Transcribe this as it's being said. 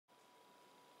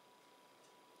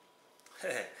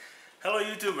Hello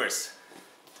YouTubers!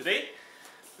 Today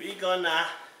we're gonna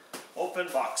open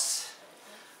box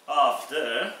of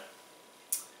the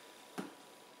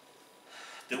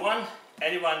one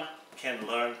anyone can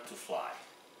learn to fly.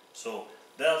 So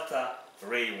Delta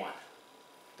Ray 1.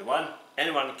 The one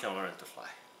anyone can learn to fly.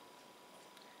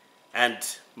 And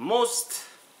most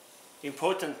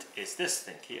important is this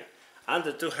thing here.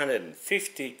 Under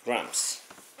 250 grams.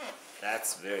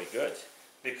 That's very good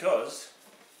because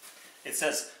it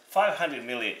says 500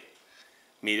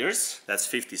 millimeters, that's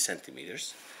 50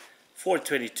 centimeters,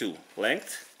 422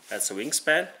 length, that's a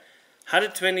wingspan,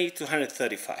 120 to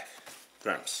 135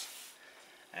 grams.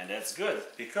 And that's good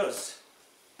because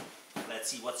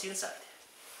let's see what's inside.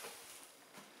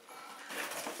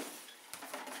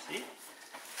 See?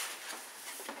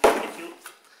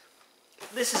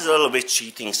 This is a little bit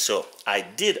cheating, so I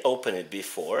did open it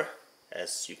before,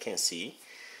 as you can see,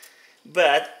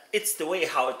 but it's the way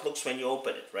how it looks when you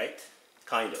open it, right?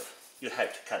 Kind of. You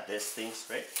have to cut these things,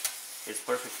 right? It's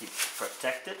perfectly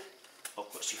protected.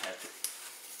 Of course you have to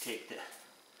take the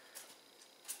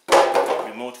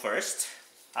remote first.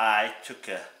 I took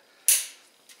a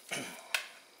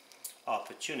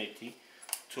opportunity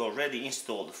to already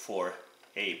install the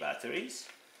 4A batteries.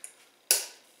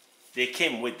 They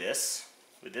came with this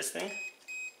thing,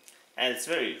 and it's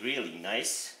really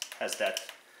nice. Has that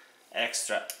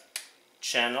extra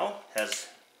channel, has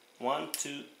 1,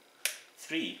 2,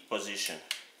 3 position,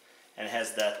 and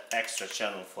has that extra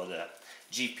channel for the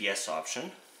GPS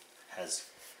option.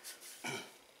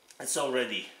 It's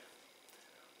already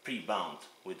pre-bound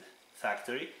with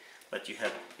factory, but you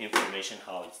have information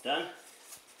how it's done.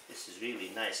 This is really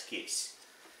nice case.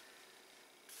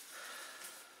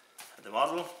 The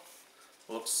model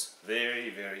looks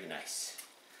very nice.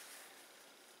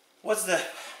 What's the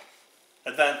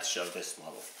advantage of this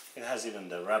model? It has even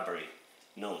the rubbery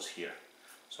nose here,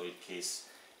 so in case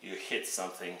you hit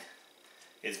something,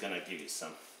 it's gonna give you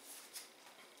some.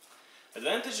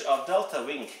 Advantage of Delta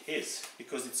Wing is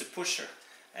because it's a pusher,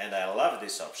 and I love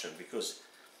this option because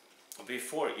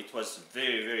before it was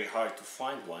very hard to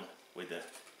find one with a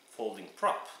folding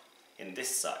prop in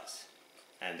this size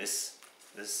and this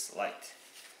light.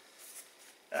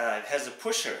 It has a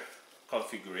pusher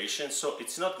configuration, so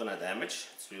it's not gonna damage.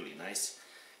 It's really nice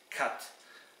cut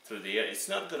through the air. It's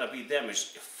not gonna be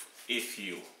damaged if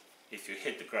you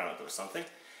hit the ground or something.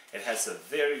 It has a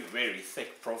very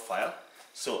thick profile,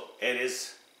 so it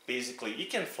is basically, you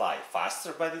can fly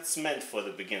faster, but it's meant for the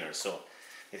beginner. So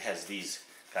it has these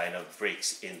kind of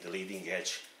brakes in the leading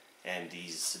edge and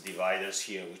these dividers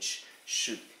here which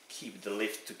should keep the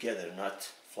lift together, not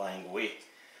flying away.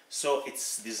 So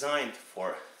it's designed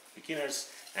for beginners,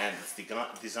 and it's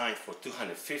designed for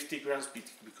 250 grams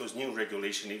because new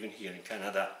regulation even here in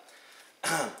Canada,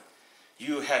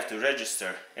 you have to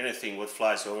register anything what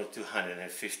flies over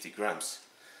 250 grams.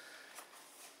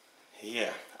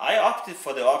 Yeah, I opted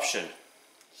for the option,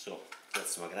 so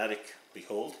that's magnetic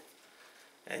behold,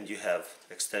 and you have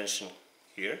extension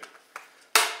here.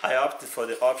 I opted for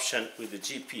the option with the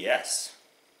GPS.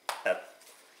 That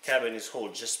cabin is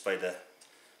held just by the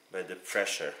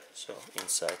pressure, so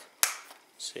inside,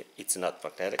 see, it's not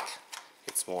magnetic,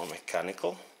 it's more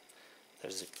mechanical.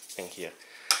 There's a thing here.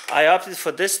 I opted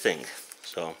for this thing,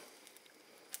 so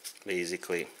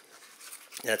basically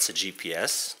that's a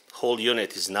GPS. Whole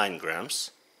unit is 9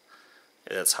 grams.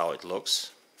 That's how it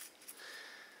looks.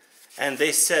 And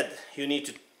they said you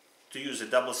need to use a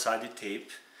double-sided tape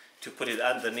to put it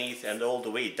underneath and all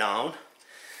the way down.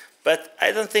 But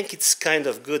I don't think it's kind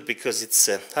of good because it's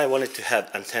I wanted to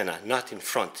have antenna not in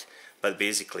front, but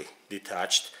basically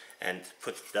detached, and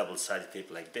put double-sided tape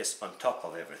like this on top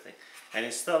of everything. And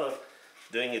instead of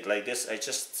doing it like this, I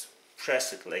just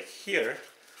press it like here,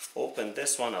 open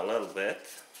this one a little bit,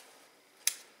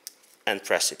 and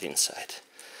press it inside.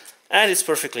 And it's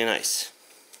perfectly nice.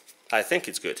 I think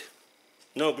it's good.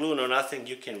 No glue, no nothing,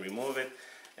 you can remove it,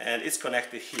 and it's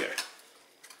connected here.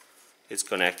 It's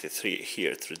connected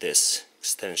here through this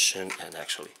extension and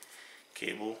actually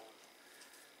cable,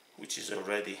 which is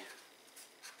already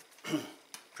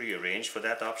pre-arranged for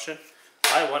that option.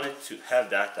 I wanted to have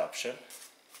that option.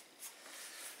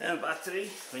 And battery,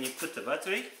 when you put the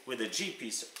battery with the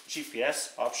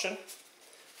GPS option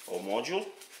or module,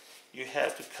 you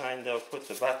have to kind of put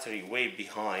the battery way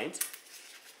behind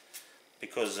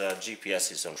because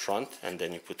GPS is on front, and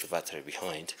then you put the battery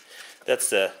behind. That's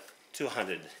the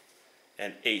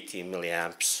 280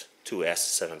 milliamps 2S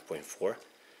 7.4.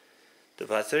 The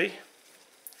battery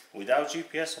without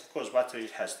GPS, of course, battery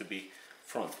has to be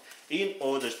front in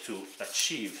order to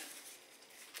achieve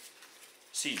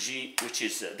CG, which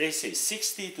is they say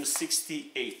 60 to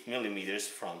 68 millimeters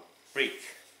from break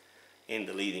in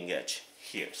the leading edge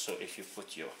here. So if you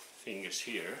put your fingers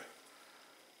here,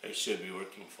 it should be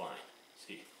working fine.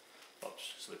 See,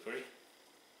 oops, slippery,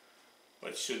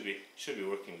 but it should be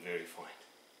working very fine.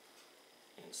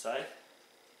 Inside,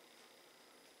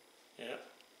 yeah.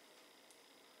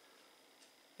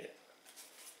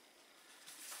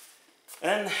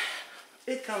 And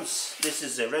it comes, this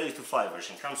is a ready to fly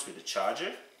version, comes with a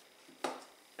charger,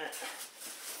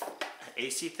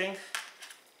 AC thing.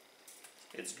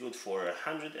 It's good for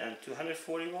 100 and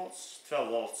 240 volts, 12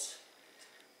 volts,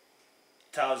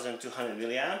 1200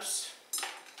 milliamps.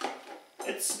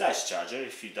 It's a nice charger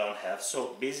if you don't have,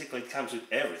 so basically it comes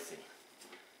with everything.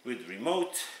 With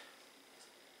remote,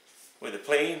 with a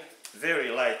plane,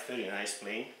 very light, very nice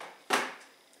plane.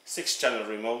 6-channel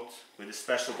remote with a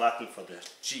special button for the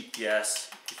GPS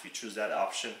if you choose that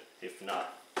option. If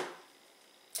not,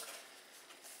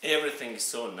 everything is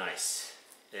so nice.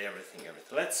 Everything.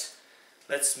 Let's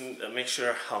make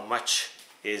sure how much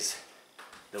is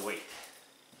the weight.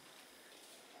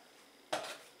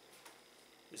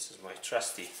 This is my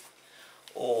trusty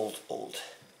old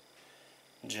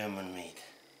German made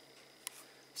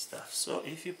stuff. So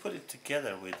if you put it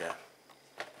together with the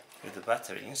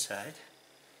battery inside,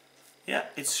 yeah,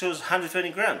 it shows 120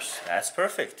 grams. That's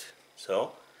perfect.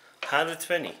 So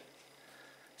 120.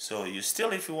 So you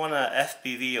still, if you want a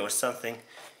FPV or something,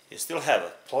 you still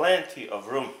have plenty of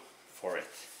room for it.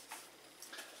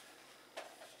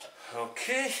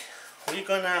 Okay, we're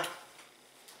gonna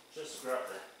just grab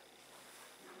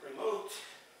the remote,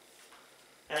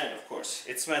 and of course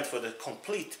it's meant for the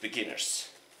complete beginners.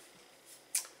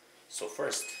 So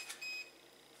first,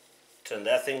 turn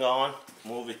that thing on,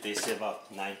 move it, they say about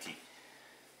 90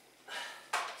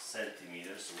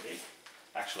 centimeters away.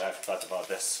 Actually, I forgot about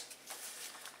this.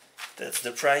 That's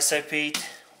the price I paid,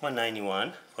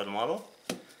 $191 for the model,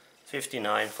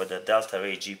 $59 for the Delta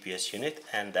Ray GPS unit,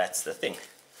 and that's the thing.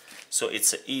 So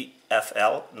it's a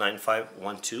EFL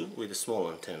 9512 with a small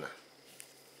antenna,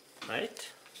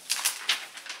 right?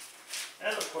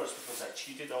 And of course, because I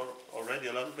cheated already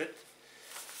a little bit,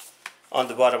 on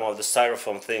the bottom of the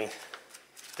styrofoam thing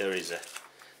there is a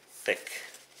thick,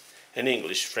 in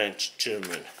English, French,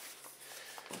 German,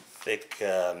 thick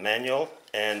manual,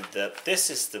 and this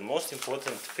is the most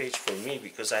important page for me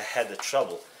because I had the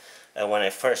trouble when I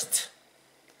first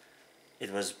it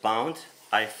was bound.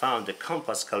 I found the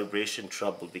compass calibration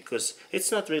trouble, because it's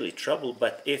not really trouble,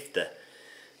 but if the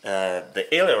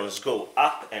ailerons go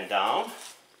up and down,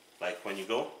 like when you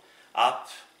go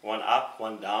up, one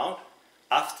down,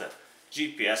 after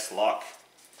GPS lock,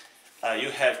 you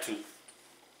have to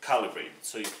calibrate it.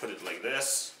 So you put it like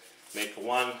this, make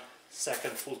 1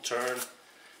 second full turn,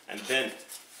 and then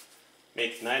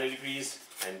make 90 degrees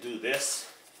and do this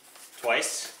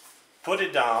twice, put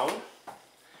it down,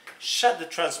 shut the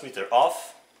transmitter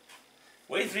off,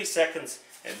 wait 3 seconds,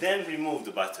 and then remove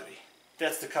the battery.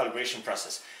 That's the calibration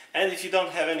process. And if you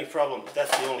don't have any problem,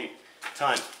 that's the only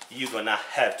time you're gonna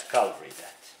have to calibrate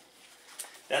that.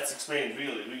 That's explained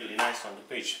really nice on the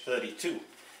page 32.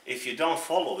 If you don't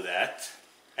follow that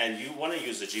and you want to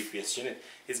use a GPS unit,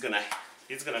 it's gonna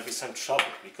be some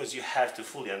trouble, because you have to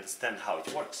fully understand how it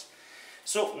works.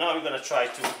 So now we're gonna try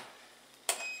to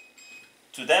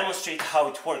demonstrate how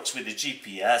it works with the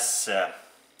GPS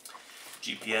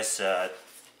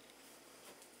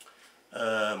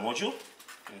module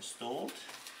installed.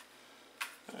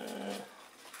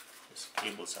 These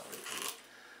cables are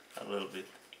a little bit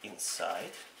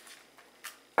inside.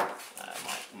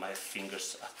 My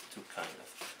fingers are too kind of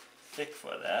thick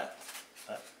for that,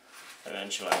 but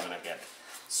eventually I'm gonna get it.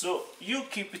 So you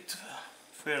keep it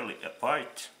fairly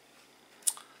apart.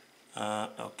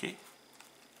 Okay,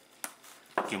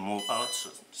 you can move out so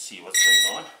see what's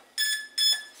going on.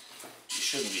 You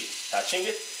shouldn't be touching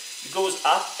it. It goes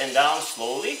up and down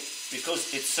slowly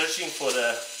because it's searching for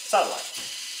the satellite.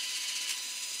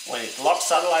 When it locks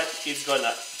satellite, it's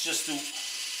gonna just do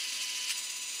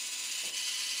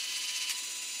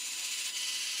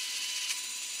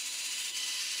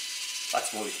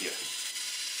let's move it here.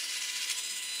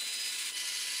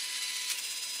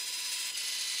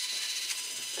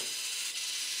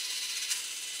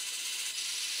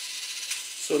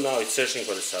 So now it's searching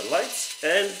for the satellites,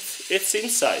 and it's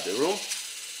inside the room.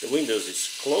 The windows is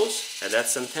closed, and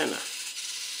that's antenna.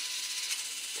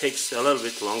 Takes a little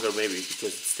bit longer maybe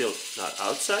because it's still not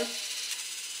outside.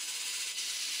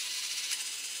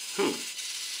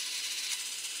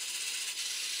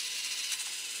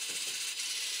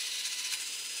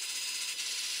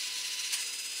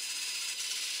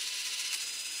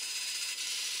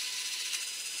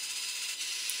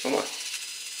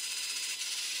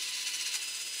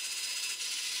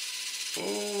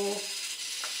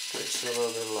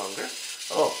 little bit longer.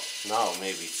 Oh, now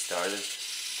maybe it started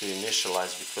to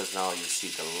initialize because now you see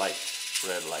the light,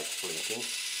 red light blinking.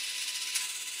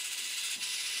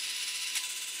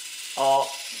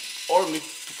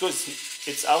 Because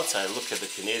it's outside, look at the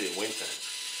Canadian winter.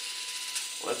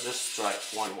 Let's just try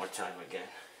one more time again.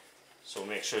 So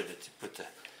make sure that you put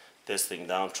this thing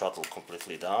down, throttle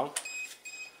completely down.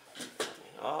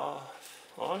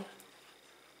 On.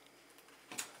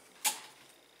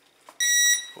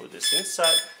 Put this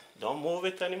inside, don't move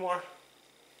it anymore.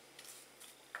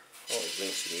 Oh, it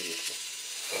blinks immediately.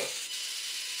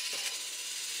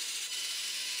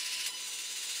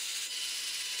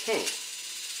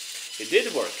 It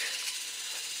did work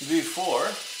before,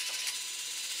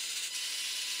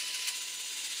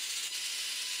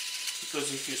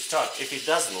 because if it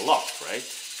doesn't lock, right?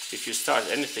 If you start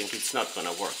anything, it's not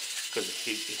gonna work because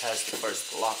it has to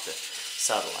first lock the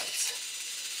satellites.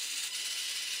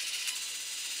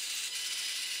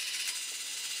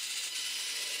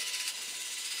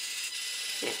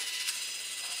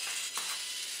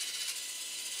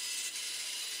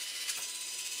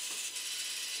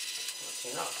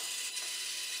 Enough.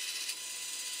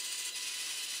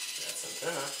 That's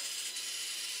antenna.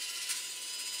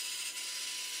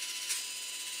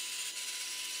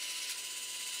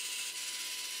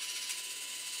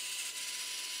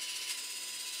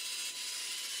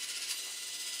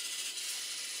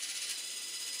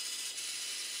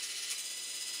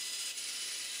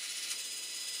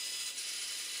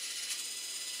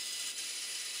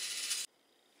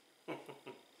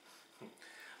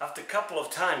 After a couple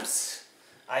of times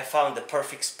I found the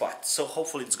perfect spot, so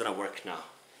hopefully it's gonna work now.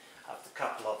 After a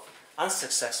couple of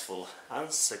unsuccessful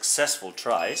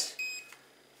tries,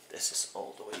 this is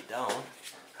all the way down.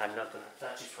 I'm not gonna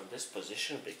touch it from this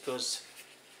position because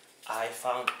I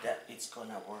found that it's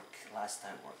gonna work. Last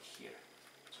time worked here,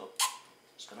 so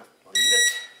just gonna leave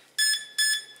it,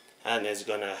 and it's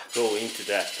gonna go into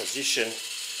that position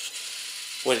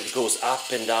when it goes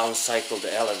up and down, cycle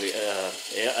the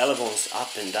elevons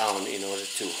up and down in order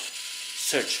to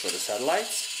search for the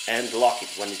satellites and lock it.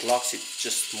 When it locks it,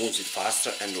 just moves it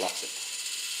faster and locks it.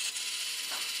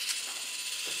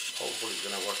 Hopefully it's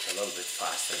gonna work a little bit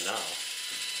faster now.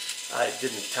 I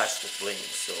didn't touch the blink,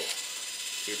 so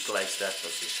it likes that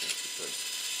position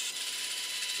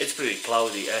because it's pretty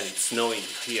cloudy and it's snowing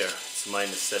here. It's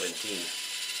 -17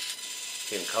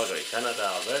 in Calgary, Canada,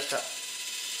 Alberta.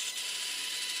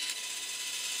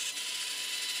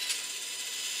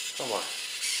 Come on.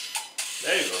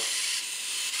 There you go.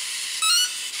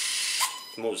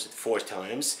 It moves it 4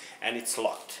 times and it's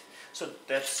locked. So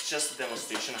that's just a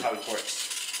demonstration how it works.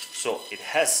 So it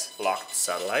has locked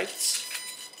satellites.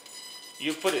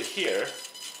 You put it here,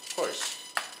 of course.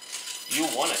 You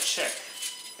want to check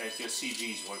that your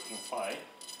CG is working fine.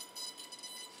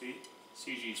 See?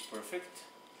 CG is perfect.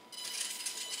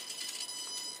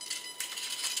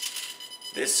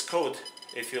 This code,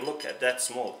 if you look at that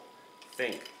small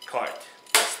thing, card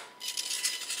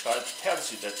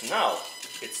tells you that now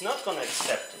it's not going to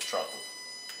accept the throttle.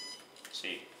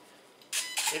 See,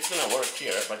 it's going to work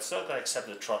here, but it's not going to accept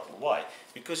the throttle. Why?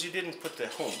 Because you didn't put the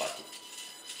home button.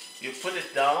 You put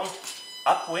it down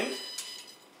upwind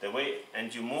the way,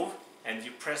 and you move and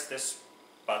you press this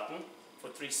button for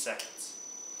 3 seconds.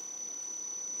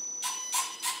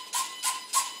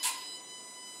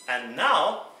 And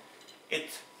now it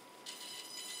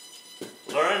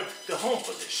learned the home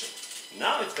position.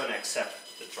 Now it's going to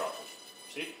accept the throttle.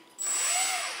 See?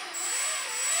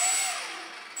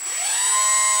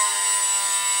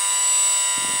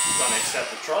 It's going to accept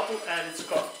the throttle and it's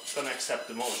going to accept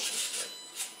the motion.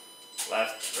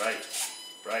 Left, right,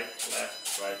 right,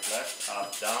 left, right, left,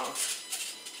 up, down,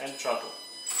 and throttle.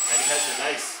 And it has a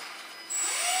nice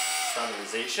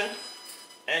stabilization.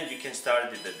 And you can start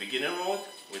it in the beginner mode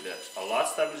with a lot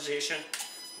stabilization,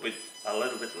 with a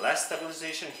little bit less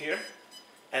stabilization here,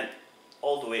 and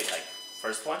all the way like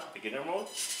first one, beginner mode,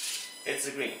 it's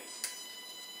the green.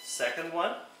 Second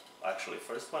one, actually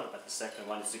first one, but the second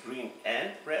one is the green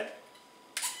and red.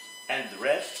 And the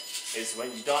red is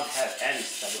when you don't have any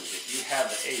stabilization. You have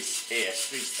the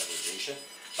AS3 stabilization,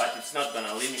 but it's not going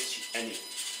to limit you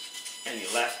any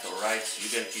left or right, so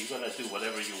you're going to do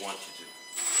whatever you want to do.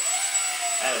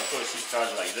 And of course you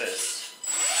start like this,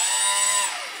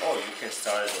 or you can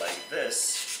start it like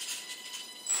this,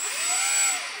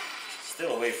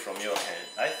 still away from your hand.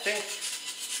 I think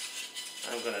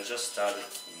I'm gonna just start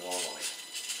it normally,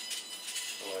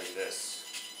 like this.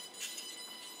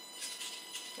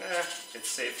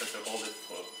 It's safer to hold it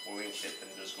for wingtip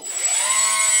and just go.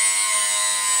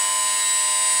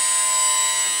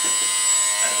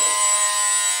 And go.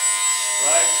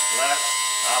 Right, left,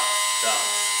 up, down,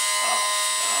 up,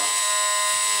 down.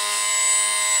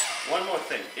 One more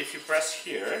thing, if you press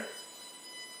here,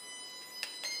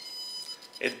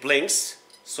 it blinks,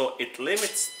 so it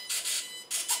limits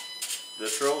the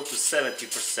throw to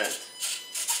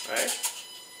 70%, right?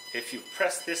 If you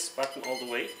press this button all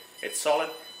the way, it's solid.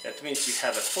 That means you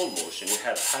have a full motion, you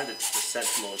have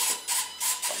 100% motion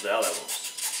of the elbows.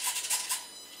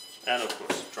 And of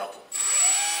course, throttle.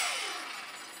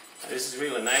 This is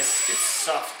really nice, it's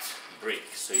soft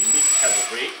brake, so you need to have a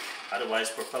brake, otherwise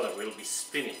propeller will be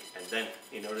spinning, and then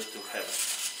in order to have a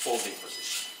folding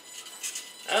position.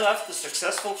 And after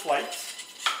successful flight,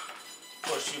 of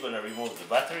course you're going to remove the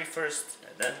battery first,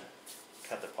 and then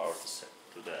cut the power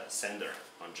to the sender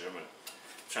on German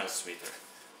transmitter.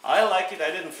 I like it,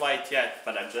 I didn't fly it yet,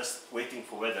 but I'm just waiting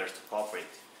for weather to cooperate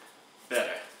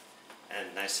better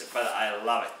and nicer. But I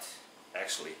love it,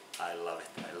 actually, I love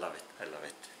it, I love it, I love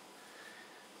it.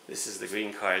 This is the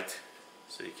green card,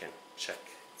 so you can check.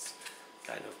 It's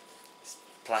kind of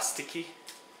plasticky,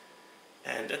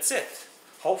 and that's it.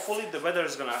 Hopefully the weather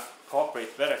is gonna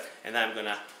cooperate better, and I'm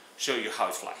gonna show you how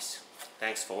it flies.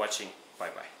 Thanks for watching, bye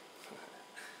bye.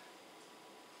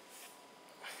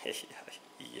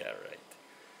 Yeah, right.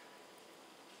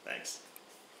 Thanks.